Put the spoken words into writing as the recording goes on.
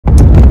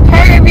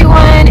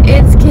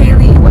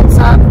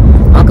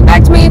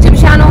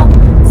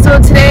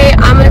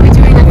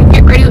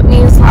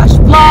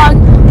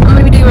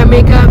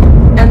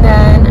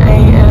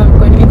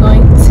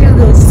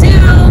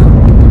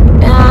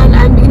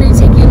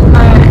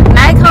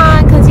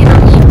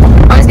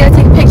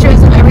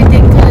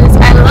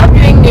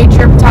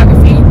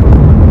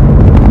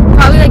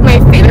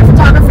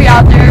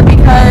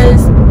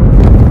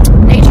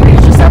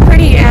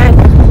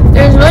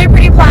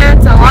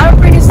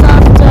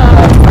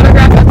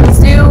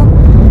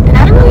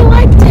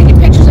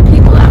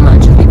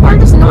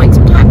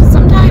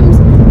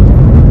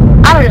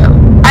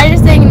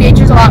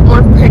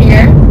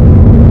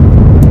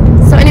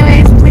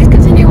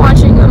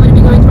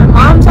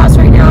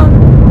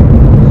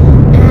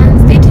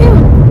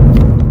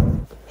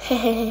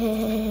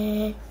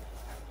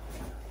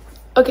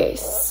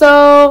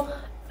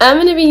I'm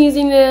going to be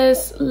using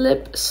this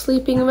lip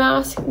sleeping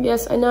mask.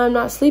 Yes, I know I'm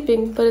not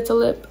sleeping, but it's a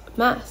lip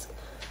mask.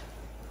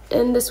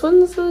 And this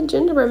one's the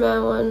gingerbread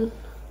man one.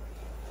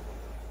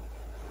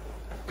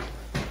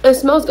 It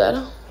smells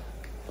good.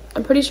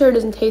 I'm pretty sure it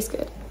doesn't taste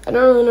good. I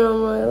don't really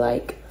normally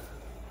like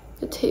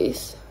the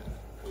taste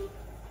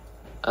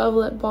of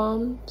lip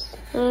balms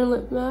and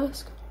lip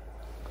mask.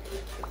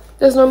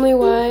 That's normally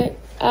why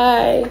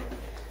I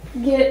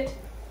get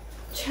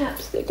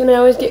chapstick, and I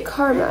always get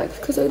Carmax,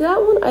 because of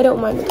that one I don't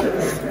mind the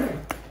taste.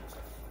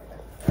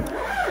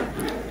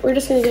 We're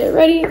just gonna get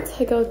ready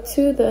to go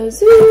to the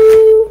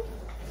zoo.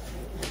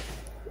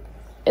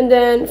 And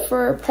then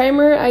for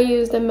primer, I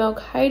use the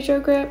Milk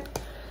Hydro Grip.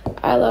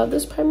 I love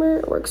this primer.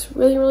 It works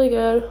really, really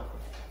good.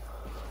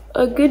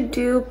 A good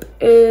dupe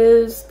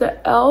is the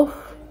e.l.f.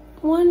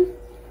 one.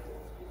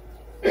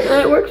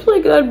 And it works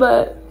really good,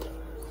 but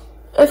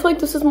I feel like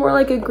this is more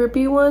like a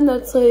grippy one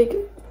that's like,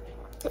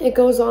 it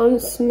goes on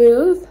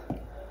smooth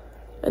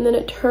and then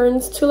it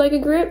turns to like a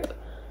grip,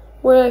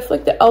 where I feel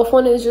like the e.l.f.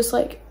 one is just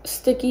like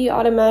sticky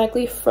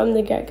automatically from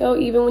the get-go,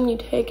 even when you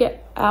take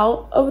it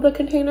out of the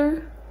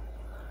container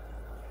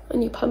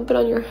and you pump it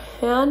on your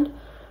hand.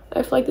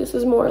 I feel like this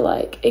is more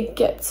like it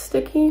gets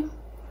sticky.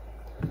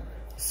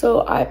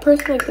 So I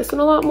personally like this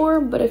one a lot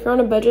more, but if you're on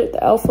a budget, the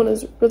e.l.f. one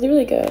is really,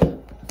 really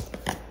good.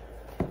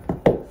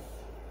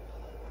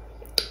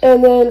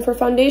 And then for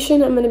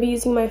foundation, I'm going to be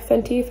using my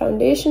Fenty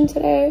foundation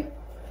today.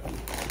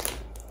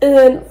 And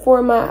then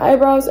for my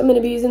eyebrows, I'm going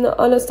to be using the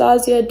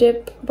Anastasia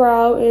Dip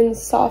Brow in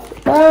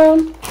Soft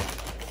Brown.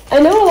 I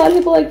know a lot of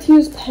people like to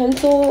use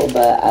pencil,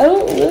 but I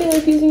don't really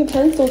like using a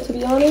pencil, to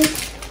be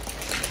honest.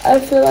 I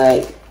feel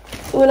like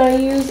when I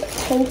use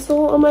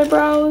pencil on my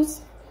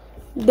brows,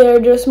 they're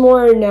just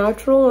more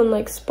natural and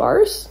like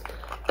sparse.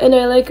 And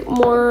I like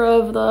more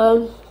of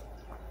the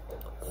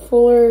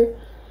fuller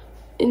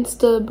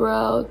Insta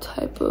brow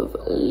type of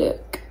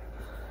look.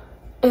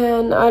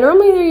 And I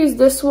normally either use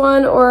this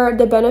one or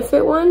the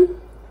Benefit one.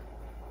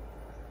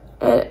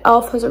 And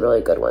e.l.f. has a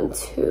really good one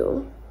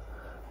too.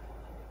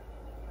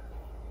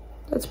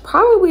 It's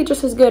probably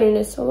just as good and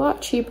it's a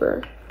lot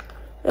cheaper.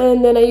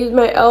 And then I use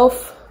my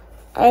e.l.f.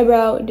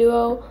 Eyebrow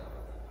Duo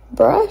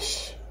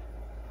brush.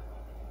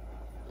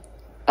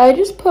 I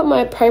just put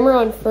my primer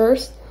on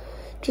first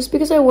just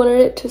because I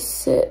wanted it to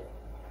sit.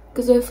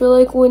 Because I feel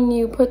like when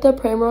you put the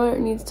primer on, it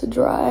needs to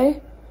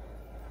dry.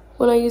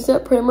 When I use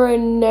that primer, I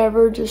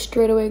never just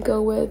straight away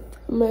go with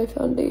my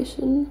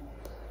foundation.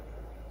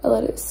 I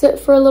let it sit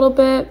for a little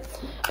bit.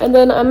 And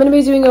then I'm going to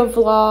be doing a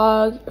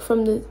vlog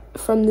from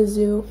the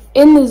zoo.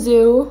 In the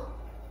zoo.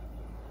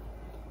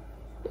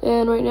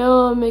 And right now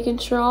I'm making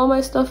sure all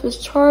my stuff is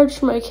charged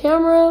for my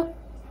camera.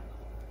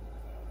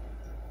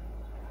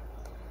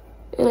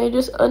 And I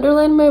just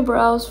underline my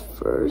brows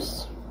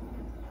first.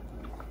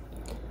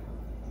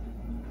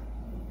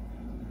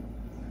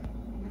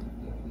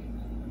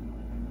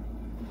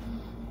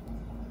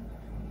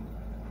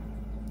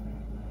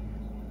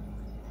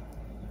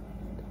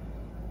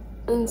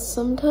 And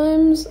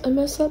sometimes I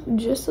mess up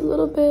just a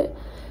little bit,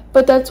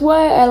 but that's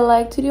why I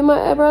like to do my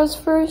eyebrows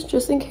first,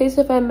 just in case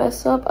if I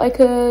mess up, I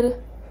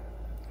could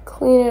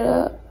clean it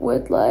up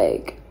with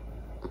like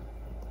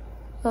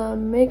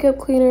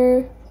makeup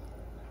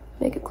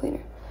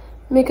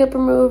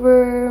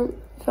remover,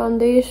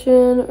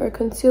 foundation, or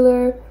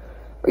concealer.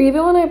 Or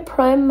even when I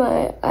prime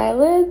my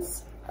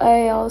eyelids,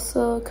 I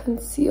also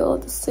conceal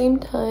at the same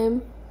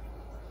time.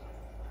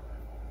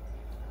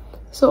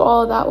 So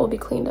all of that will be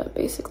cleaned up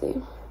basically.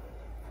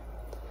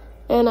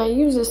 And I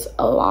use this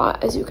a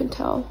lot, as you can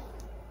tell.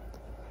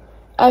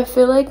 I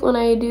feel like when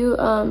I do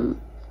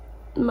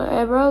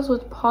my eyebrows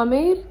with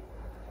pomade,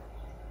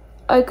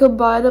 I could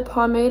buy the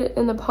pomade,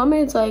 and the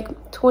pomade's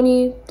like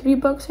 23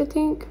 bucks, I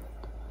think.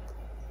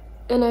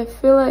 And I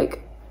feel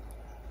like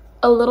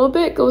a little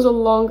bit goes a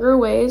longer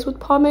ways with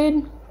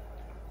pomade.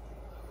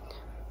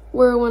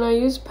 Where when I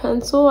use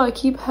pencil, I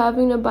keep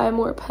having to buy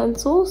more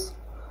pencils.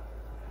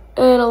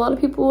 And a lot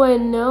of people I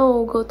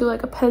know go through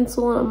like a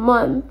pencil in a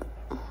month.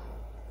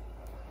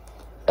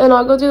 And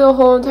I'll go through the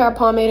whole entire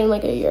pomade in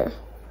like a year.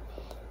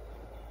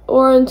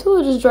 Or until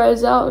it just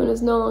dries out and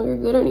is no longer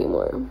good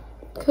anymore.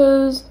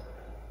 Because,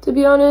 to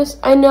be honest,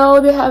 I know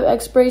they have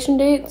expiration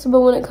dates,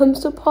 but when it comes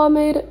to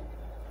pomade,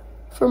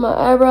 for my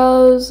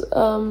eyebrows,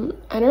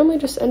 I normally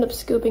just end up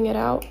scooping it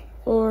out.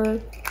 Or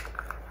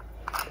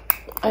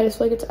I just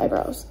feel like it's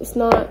eyebrows. It's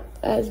not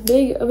as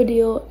big of a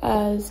deal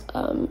as,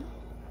 what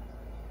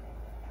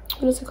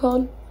is it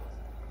called?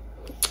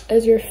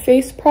 As your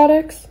face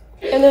products.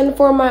 And then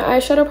for my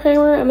eyeshadow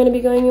primer, I'm going to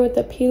be going in with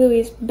the P.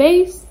 Louise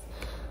base.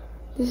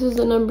 This is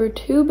the number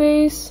 2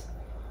 base.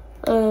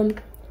 I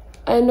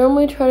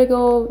normally try to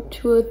go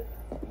to a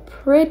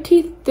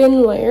pretty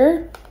thin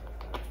layer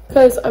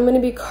because I'm going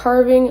to be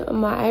carving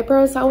my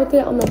eyebrows out with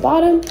it on the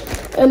bottom.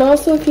 And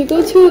also, if you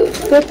go to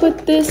flip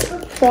with this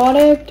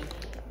product,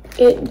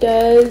 it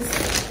does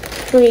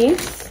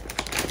crease.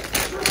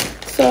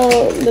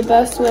 So the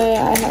best way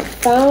I have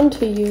found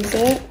to use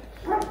it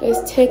is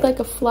take like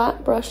a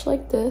flat brush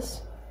like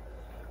this,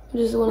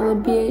 which is one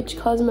of the BH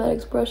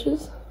Cosmetics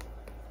brushes,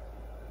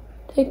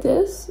 take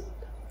this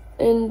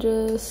and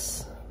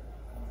just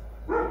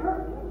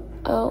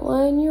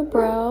outline your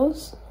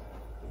brows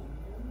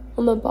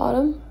on the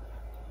bottom.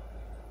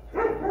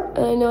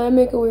 And I know I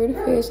make a weird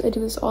face. I do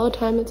this all the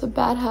time. It's a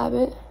bad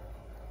habit.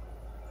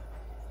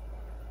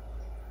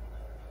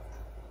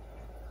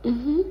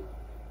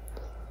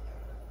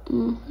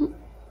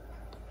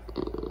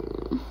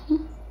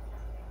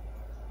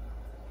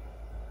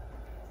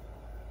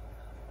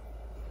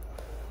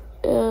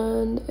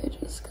 And I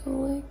just go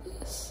like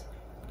this.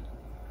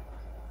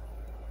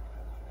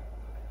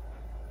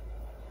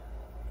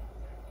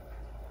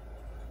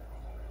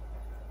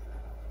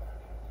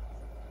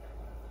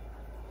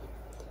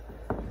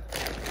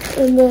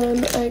 And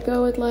then I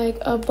go with like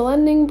a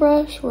blending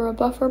brush or a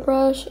buffer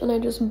brush, and I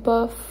just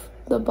buff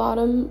the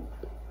bottom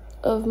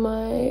of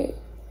my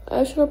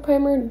eyeshadow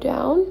primer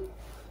down.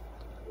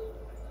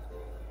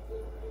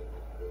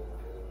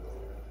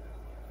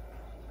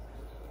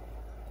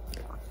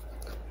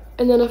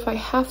 And then if I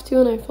have to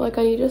and I feel like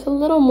I need just a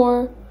little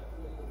more,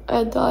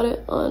 I dot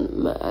it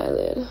on my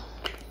eyelid.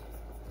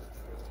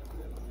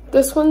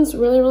 This one's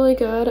really, really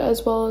good,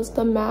 as well as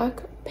the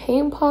MAC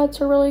paint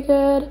pots are really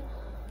good.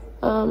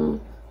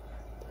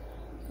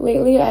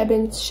 Lately, I've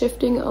been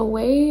shifting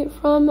away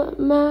from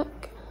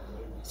MAC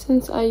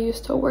since I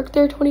used to work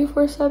there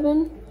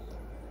 24/7.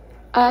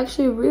 I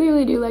actually really,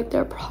 really do like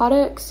their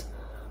products,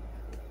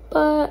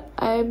 but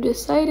I've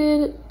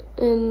decided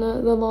in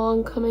the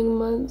long coming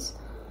months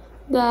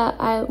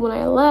that when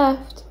I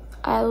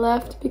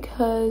left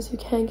because you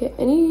can't get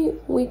any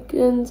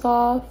weekends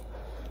off.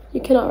 You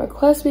cannot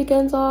request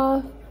weekends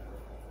off.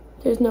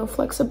 There's no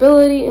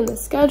flexibility in the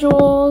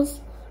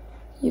schedules.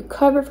 You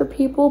cover for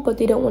people, but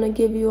they don't want to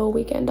give you a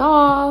weekend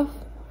off.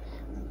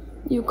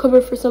 You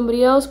cover for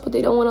somebody else, but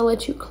they don't want to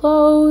let you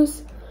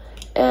close.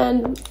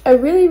 And I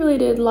really, really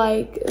did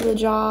like the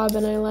job,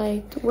 and I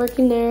liked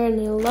working there,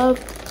 and I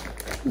loved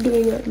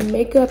doing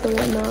makeup and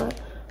whatnot.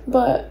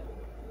 But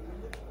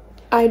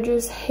I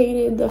just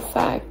hated the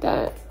fact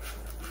that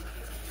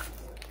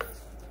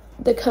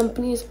the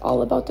company is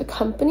all about the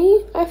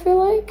company, I feel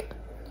like.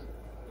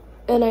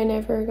 And I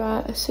never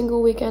got a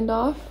single weekend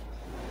off.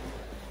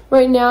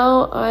 Right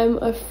now, I'm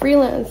a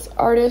freelance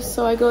artist,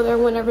 so I go there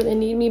whenever they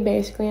need me,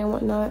 basically, and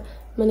whatnot.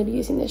 I'm going to be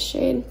using this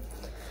shade.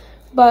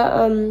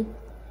 But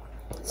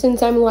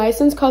since I'm a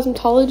licensed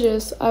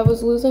cosmetologist, I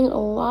was losing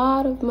a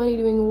lot of money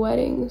doing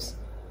weddings.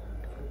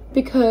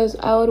 Because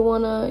I would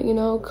want to, you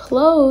know,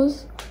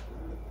 close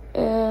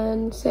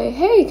and say,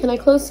 hey, can I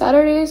close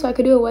Saturday so I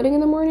could do a wedding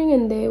in the morning?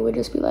 And they would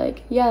just be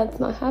like, yeah,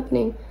 that's not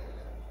happening.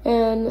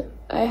 And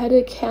I had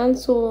to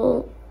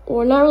cancel,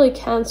 or not really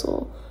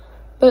cancel,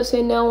 but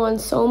say no on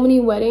so many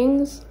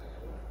weddings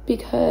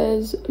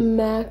because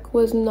MAC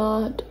was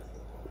not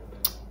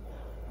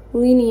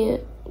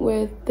lenient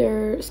with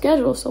their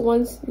schedule. So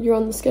once you're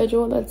on the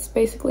schedule, that's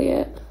basically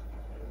it.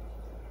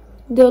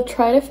 They'll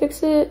try to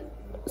fix it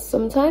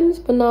sometimes,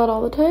 but not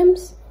all the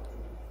times.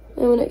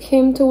 And when it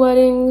came to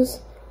weddings,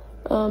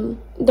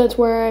 that's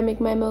where I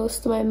make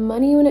most of my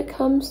money when it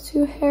comes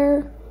to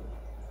hair,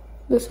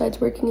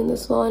 besides working in the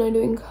salon and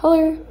doing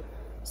color.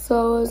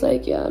 So I was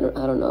like, yeah, I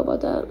don't know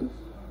about that.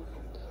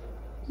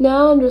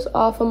 Now I'm just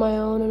off on my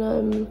own, and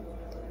I'm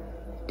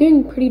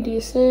doing pretty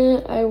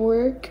decent. I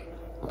work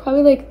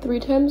probably like 3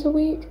 times a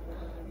week.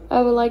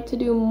 I would like to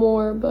do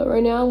more, but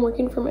right now I'm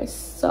working for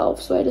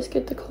myself, so I just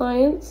get the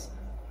clients.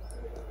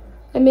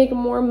 I make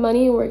more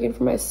money working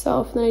for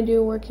myself than I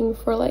do working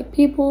for like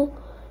people,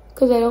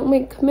 because I don't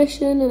make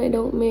commission and I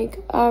don't make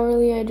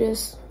hourly. I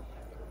just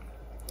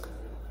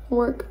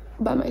work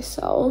by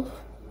myself,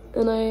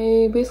 and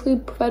I basically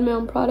provide my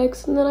own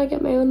products, and then I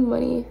get my own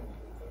money.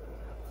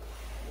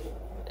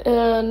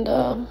 And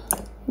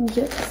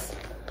yes,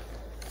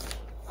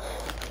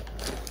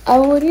 I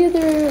would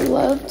either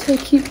love to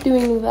keep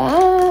doing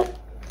that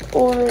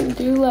or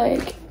do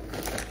like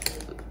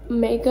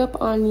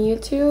makeup on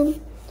YouTube.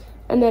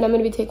 And then I'm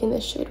gonna be taking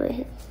this shade right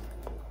here.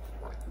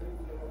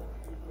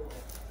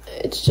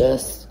 It's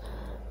just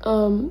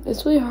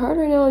it's really hard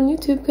right now on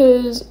YouTube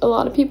because a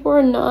lot of people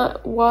are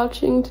not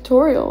watching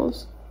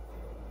tutorials.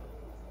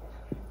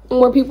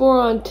 More people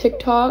are on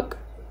TikTok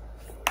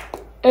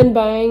and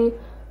buying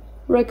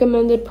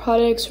recommended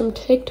products from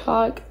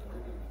TikTok,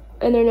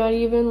 and they're not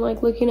even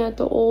like looking at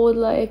the old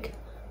like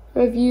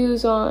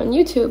reviews on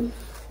YouTube.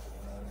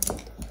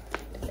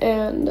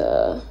 And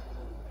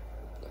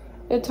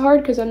it's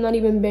hard because I'm not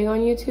even big on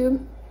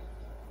YouTube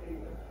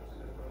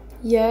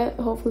yet.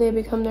 Hopefully I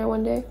become there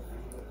one day.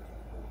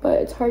 But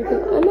it's hard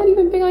because I'm not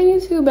even big on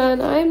YouTube,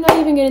 and I'm not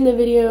even getting the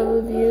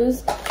video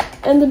views.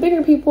 And the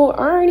bigger people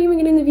aren't even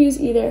getting the views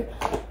either.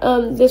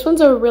 This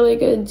one's a really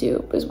good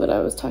dupe is what I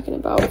was talking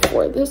about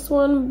for this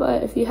one.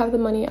 But if you have the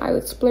money, I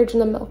would splurge in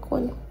the milk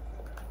one.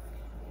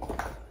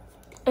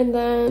 And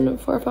then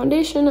for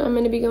foundation, I'm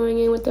going to be going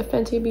in with the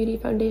Fenty Beauty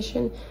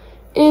foundation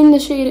in the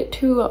shade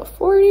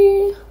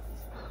 240.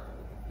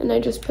 And I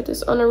just put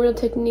this on a Real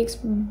Techniques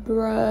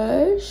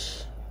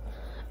brush.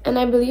 And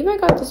I believe I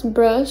got this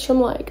brush from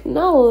like,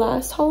 not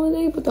last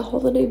holiday, but the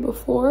holiday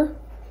before.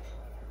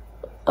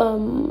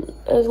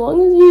 As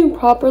long as you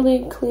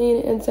properly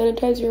clean and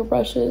sanitize your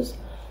brushes,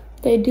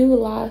 they do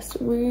last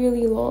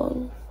really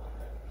long.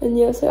 And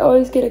yes, I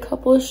always get a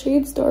couple of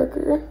shades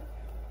darker.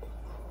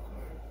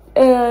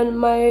 And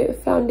my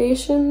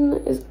foundation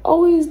is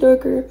always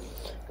darker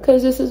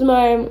because this is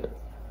my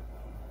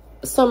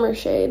summer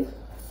shade.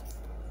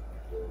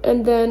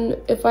 And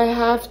then if I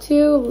have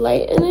to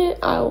lighten it,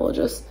 I will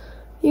just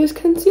use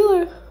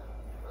concealer.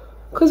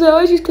 Because I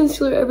always use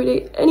concealer every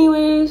day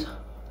anyways.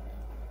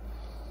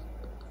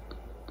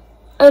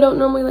 I don't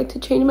normally like to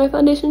change my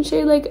foundation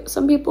shade like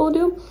some people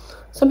do.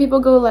 Some people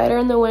go lighter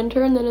in the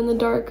winter and then in the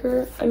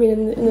darker,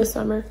 in the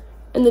summer,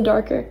 in the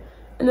darker.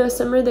 In the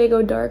summer they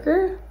go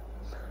darker.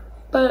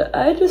 But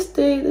I just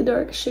stay the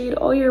dark shade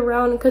all year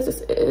round because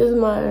this is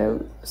my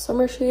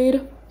summer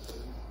shade.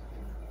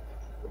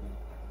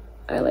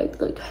 I like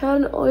the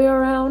tan all year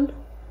round.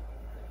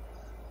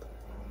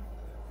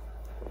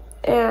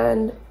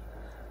 And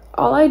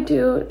all I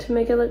do to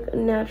make it look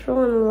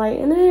natural and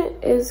lighten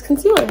it is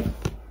concealer.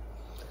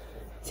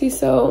 See,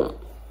 so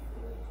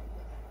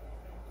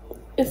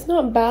it's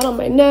not bad on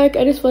my neck.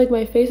 I just feel like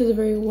my face is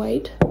very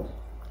white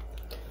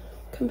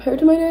compared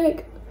to my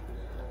neck.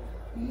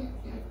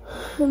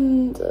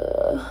 And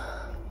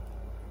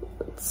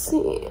let's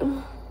see.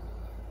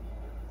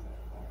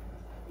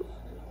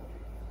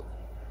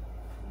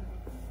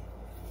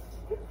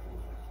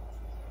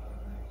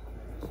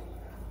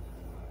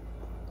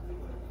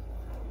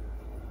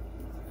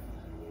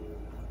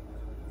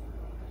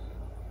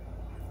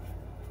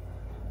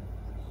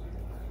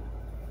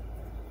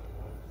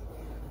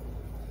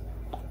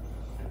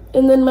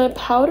 And then my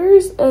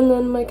powders and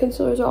then my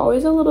concealers are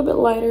always a little bit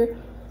lighter.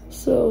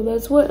 So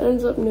that's what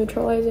ends up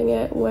neutralizing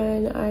it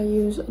when I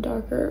use a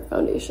darker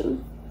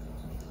foundation.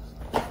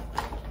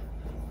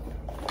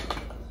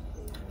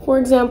 For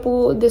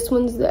example, this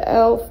one's the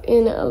e.l.f.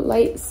 in a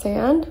light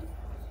sand.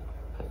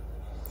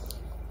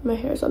 My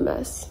hair's a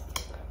mess.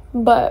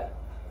 But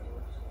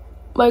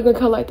look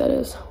how light that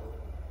is.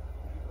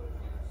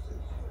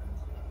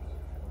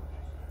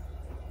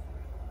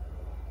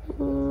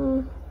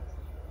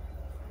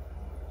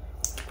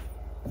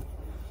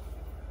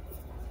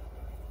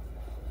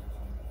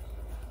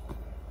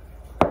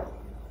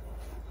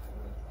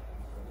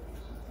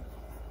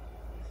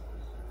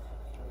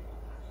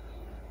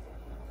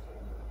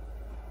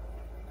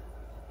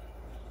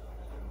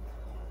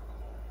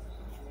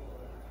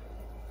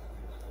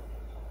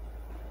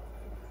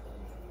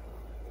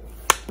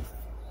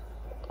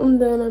 And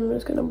then I'm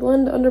just gonna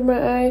blend under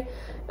my eye.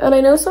 And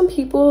I know some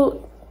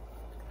people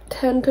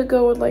tend to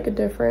go with like a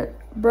different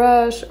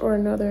brush or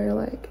another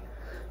like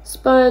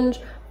sponge,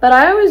 but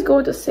I always go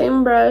with the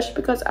same brush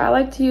because I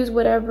like to use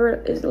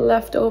whatever is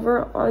left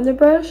over on the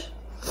brush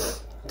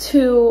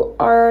to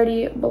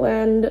already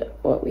blend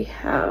what we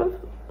have.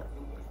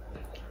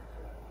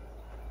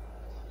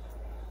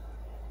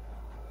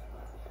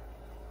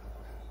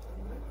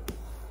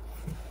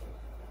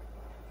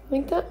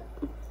 Like that.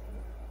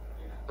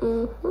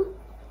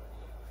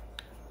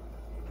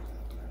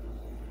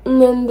 And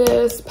then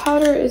this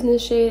powder is in the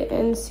shade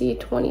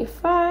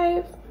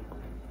NC25.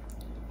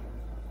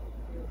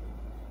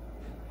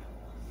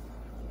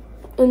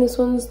 And this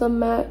one's the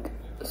MAC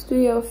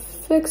Studio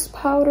Fix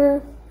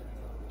powder.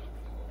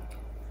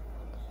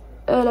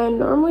 And I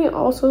normally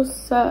also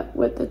set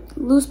with the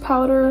loose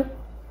powder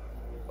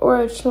or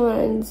a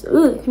translucent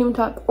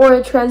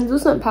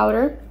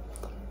powder.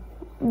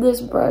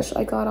 This brush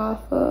I got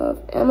off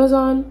of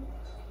Amazon.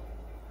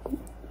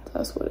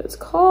 That's what it's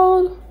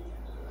called.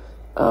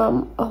 A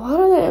lot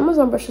of the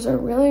Amazon brushes are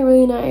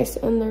really nice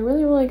and they're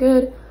really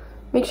good.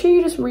 Make sure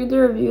you just read the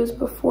reviews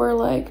before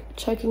like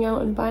checking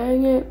out and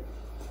buying it,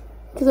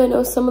 because I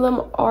know some of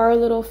them are a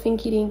little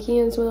finky dinky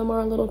and some of them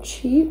are a little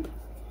cheap,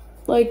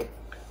 like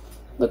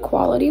the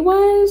quality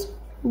wise,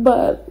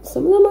 but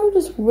some of them are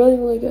just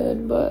really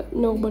good, but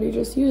nobody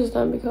just uses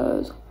them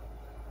because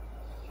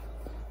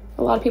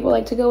a lot of people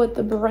like to go with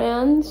the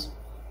brands.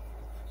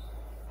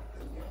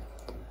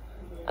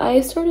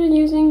 I started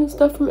using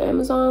stuff from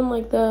Amazon,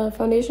 like the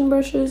foundation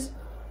brushes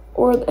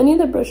or any of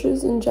the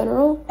brushes in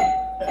general,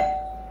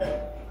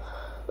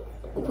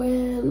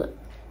 when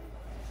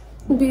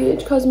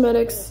BH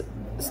Cosmetics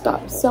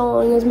stopped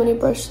selling as many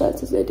brush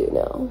sets as they do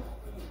now.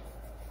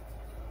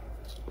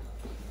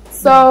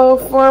 So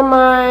for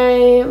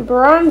my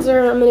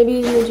bronzer, I'm going to be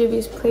using the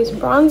Juvia's Place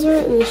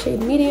bronzer in the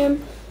shade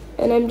medium,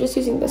 and I'm just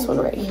using this one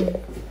right here.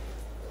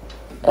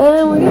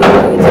 And we're going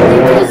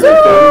to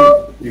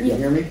go to You can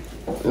hear me?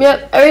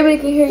 Yep, everybody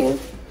can hear you.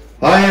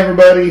 Hi,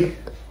 everybody.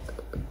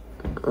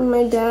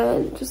 My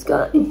dad just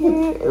got here,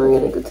 and we're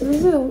gonna go to the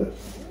zoo.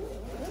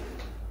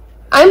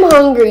 I'm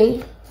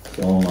hungry.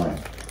 So am I.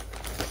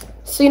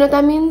 So you know what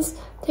that means?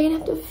 They're gonna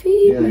have to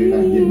feed me. Yeah, you're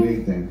not getting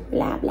anything.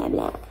 Blah, blah,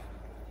 blah.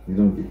 You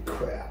don't get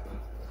crap.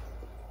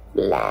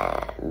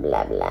 Blah,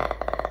 blah, blah.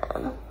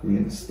 You're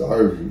gonna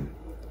starve you.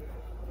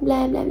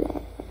 Blah, blah,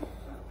 blah.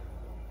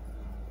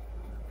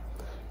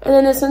 And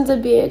then this one's a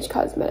BH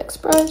Cosmetics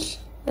brush.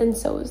 And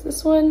so is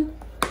this one.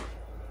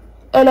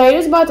 And I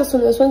just bought this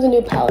one. This one's a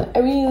new palette. I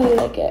really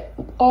like it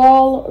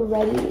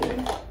already.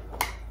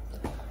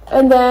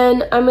 And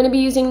then I'm going to be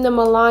using the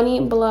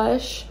Milani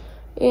blush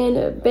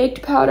and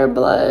Baked Powder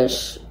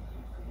blush.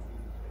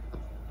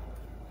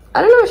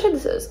 I don't know what shade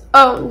this is.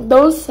 Oh,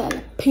 those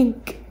said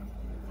pink.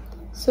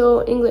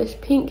 So English,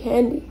 pink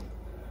candy.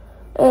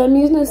 And I'm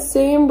using the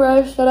same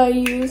brush that I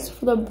used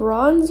for the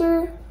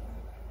bronzer.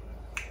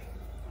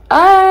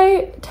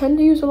 I tend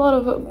to use a lot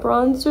of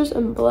bronzers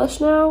and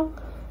blush now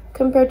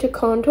compared to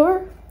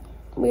contour.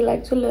 We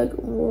like to look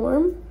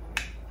warm.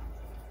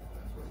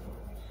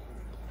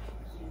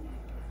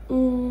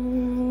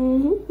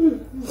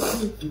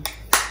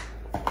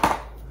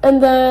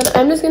 And then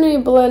I'm just going to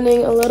be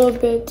blending a little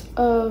bit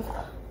of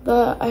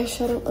the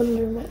eyeshadow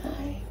under my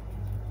eye.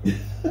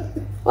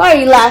 Why are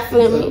you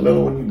laughing at me?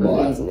 No, when you I'm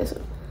bought. using this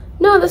one.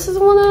 No, this is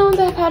one of the ones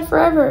I've had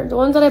forever. The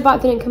ones that I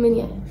bought didn't come in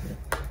yet.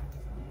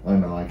 I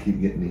know, I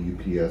keep getting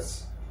the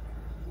UPS.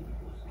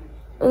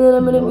 And then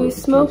I'm going to be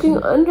smoking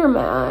under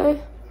my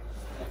eye.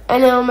 I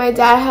know my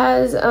dad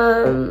has,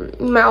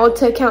 my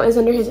Ulta account is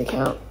under his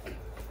account.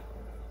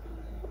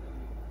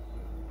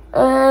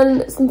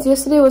 And since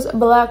yesterday was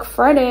Black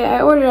Friday,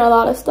 I ordered a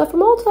lot of stuff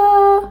from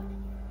Ulta.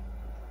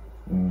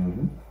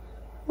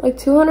 Like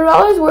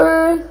 $200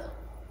 worth.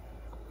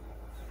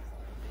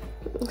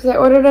 Because I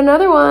ordered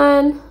another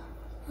one.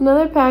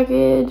 Another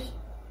package.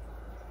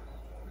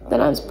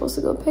 That I'm supposed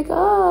to go pick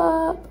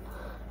up.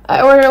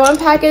 I ordered one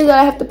package that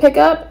I have to pick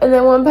up. And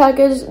then one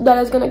package that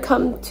is going to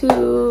come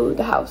to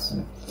the house.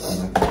 You're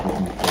not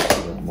gonna get me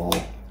close to that mall.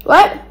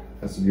 What?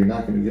 I said, you're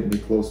not going to get me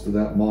close to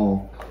that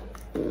mall.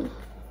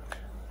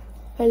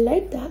 I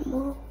like that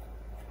mall.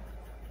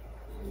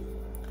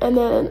 And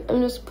then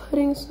I'm just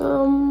putting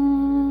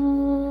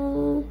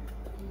some,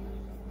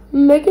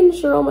 making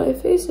sure all my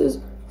face is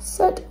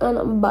set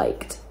and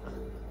baked.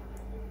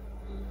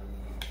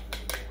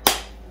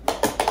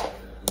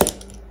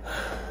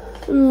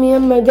 Me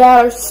and my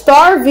dad are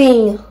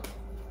starving.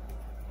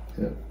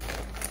 Yeah.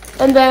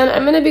 And then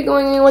I'm going to be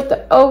going in with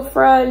the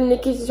Ofra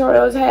Nikkie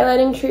Tutorials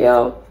highlighting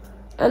trio.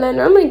 And I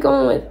normally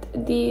go in with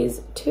these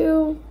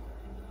two.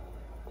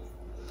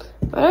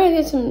 Why don't I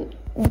get some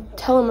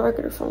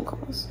telemarketer phone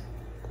calls?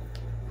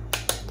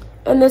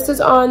 And this is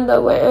on the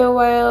Wet n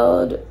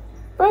Wild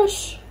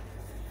brush.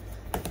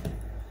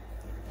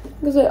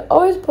 Because I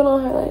always put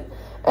on highlight.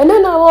 I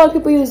know not a lot of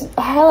people use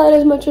highlight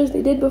as much as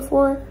they did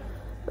before.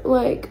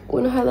 Like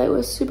when highlight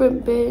was super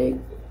big.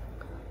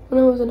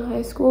 When I was in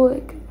high school,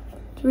 like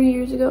 3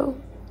 years ago.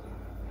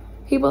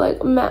 People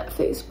like matte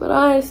face. But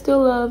I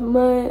still love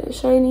my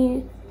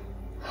shiny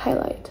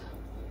highlight.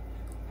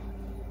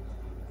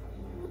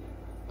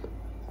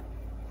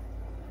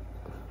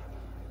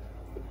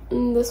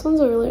 And this one's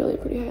a really, really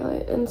pretty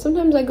highlight. And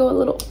sometimes I go a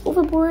little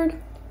overboard.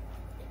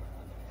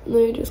 And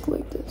then I just go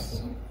like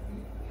this.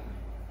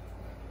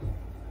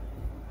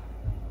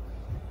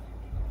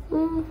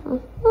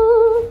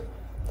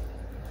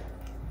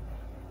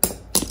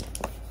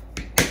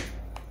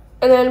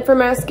 And then for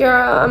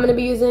mascara, I'm going to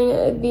be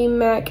using the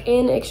MAC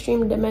in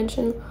Extreme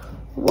Dimension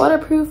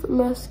Waterproof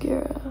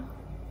Mascara.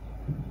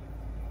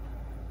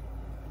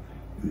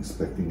 You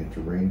expecting it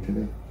to rain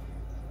today?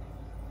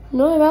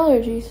 No, I have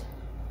allergies.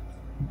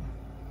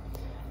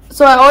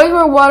 So I always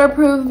wear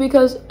waterproof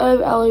because I have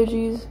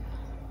allergies.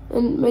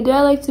 And my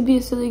dad likes to be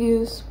a silly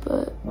goose,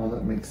 but... Oh,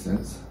 that makes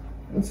sense.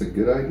 That's a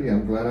good idea.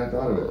 I'm glad I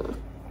thought of it.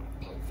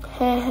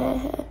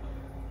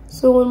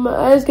 So when my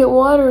eyes get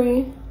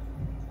watery,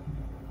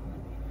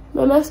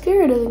 my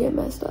mascara doesn't get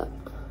messed up.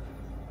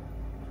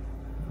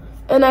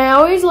 And I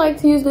always like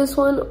to use this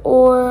one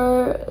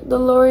or the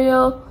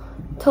L'Oreal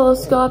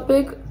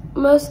Telescopic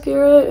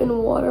Mascara in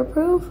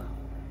waterproof.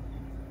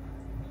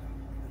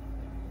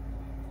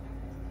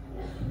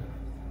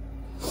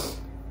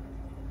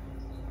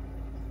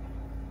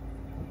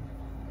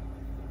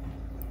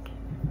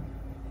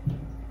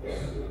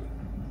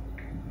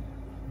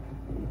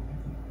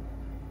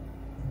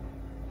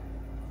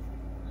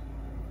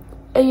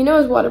 And you know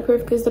it's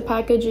waterproof because the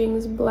packaging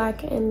is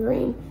black and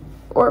green.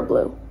 Or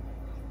blue.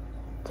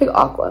 It's like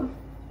aqua.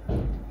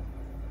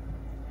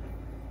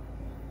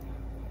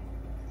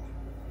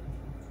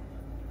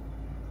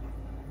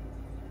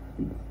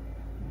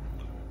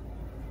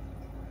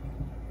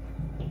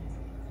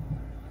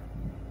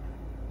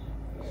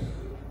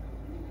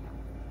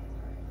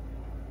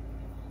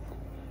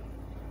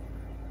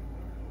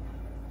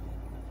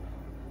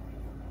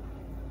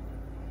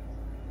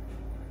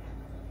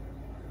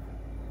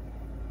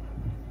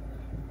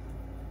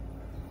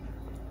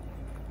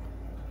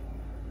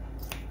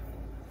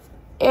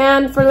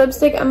 And for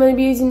lipstick, I'm going to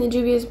be using the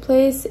Juvia's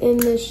Place in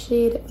the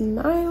shade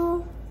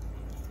Nile.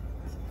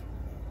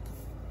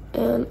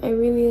 And I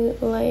really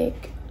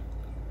like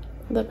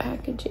the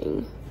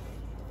packaging.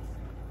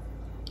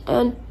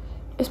 And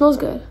it smells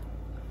good.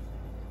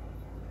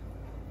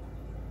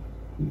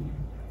 I'm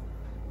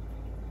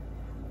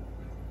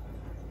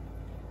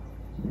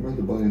about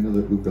to buy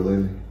another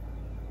ukulele.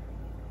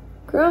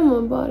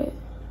 Grandma bought it.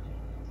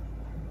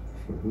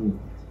 For who?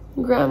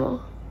 Grandma.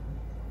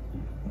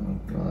 Oh,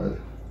 God.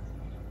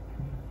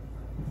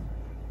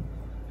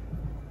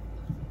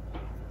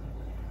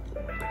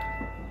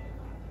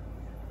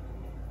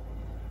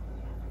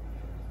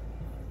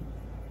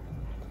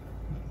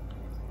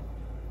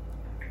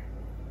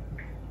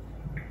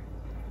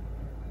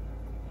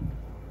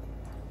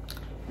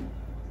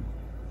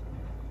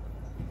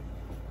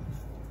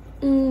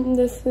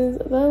 This is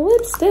the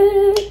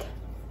lipstick.